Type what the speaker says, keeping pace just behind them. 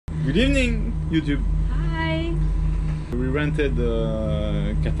Good evening, YouTube. Hi. We rented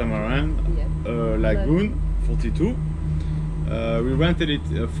a Catamaran, Yeah. Lagoon 42. We rented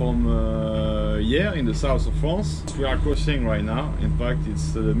it from here in the south of France. We are crossing right now. In fact,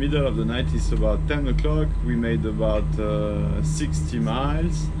 it's the middle of the night. It's about 10 o'clock. We made about 60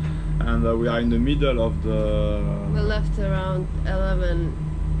 miles, and we are in the middle of the... We left around 11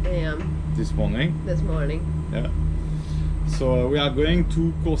 a.m. this morning. Yeah. So we are going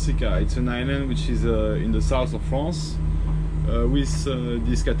to Corsica. It's an island which is in the south of France with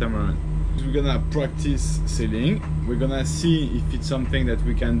this catamaran. We're gonna practice sailing. We're gonna see if it's something that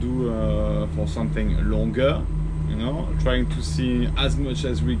we can do for something longer, you know, trying to see as much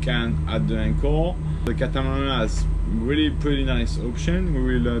as we can at the anchor. The catamaran has really pretty nice option.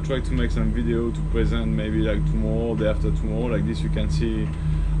 We will try to make some video to present maybe like tomorrow, day after tomorrow. Like this you can see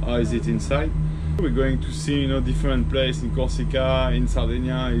how is it inside. We're going to see, you know, different places in Corsica, in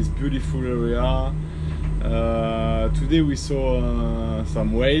Sardinia. It's beautiful area. Today we saw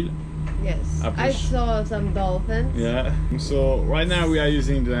some whale. Yes, I saw some dolphins. Yeah. So right now we are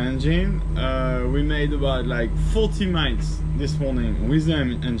using the engine. We made about like 40 miles this morning with the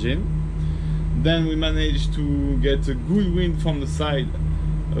engine. Then we managed to get a good wind from the side,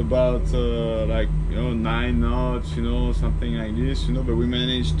 about like, you know, 9 knots, you know, something like this, you know. But we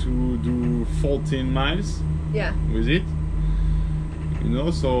managed to do 14 miles. Yeah. With it. You know,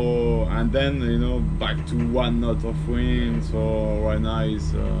 so, and then, you know, back to 1 knot of wind. So right now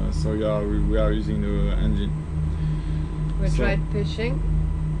is so yeah, we are using the engine. We tried fishing.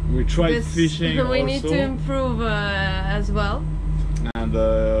 We tried fishing we also. need to improve as well. And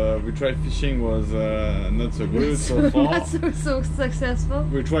we tried fishing, was not so good so far. Not so successful.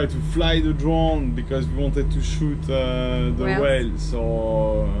 We tried to fly the drone because we wanted to shoot the whale.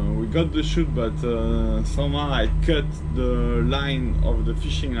 So we got the shoot, but somehow I cut the line of the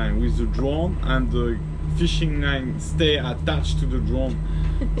fishing line with the drone, and the fishing line stay attached to the drone.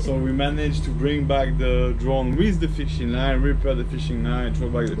 So we managed to bring back the drone with the fishing line, repair the fishing line, throw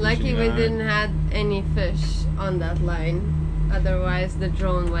back the fishing line. Lucky we didn't have any fish on that line. Otherwise, the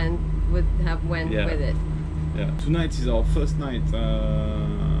drone would have went with it. Yeah. Tonight is our first night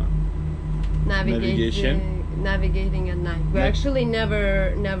navigating at night. We actually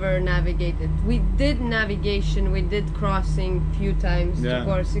never navigated. We did navigation. We did crossing a few times to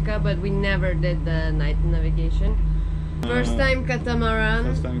Corsica, but we never did the night navigation. First time catamaran.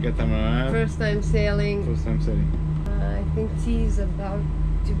 First time catamaran. First time sailing. First time sailing. I think T is about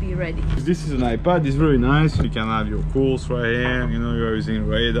to be ready. This is an iPad. It's very nice. You can have your course right here. You know, you're using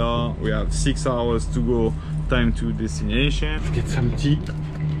radar. We have 6 hours to go, time to destination. Let's get some tea.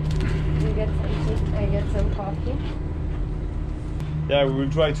 You get some tea. I get some coffee. Yeah, we will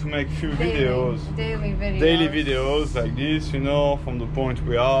try to make few videos. Daily videos like this, you know, from the point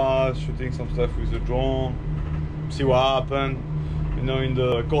we are, shooting some stuff with the drone, see what happened. You know, in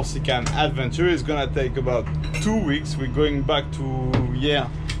the Corsican adventure. It's gonna take about 2 weeks. We're going back to here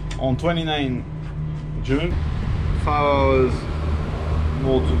on 29 June. 5 hours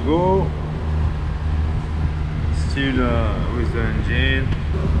more to go. Still with the engine.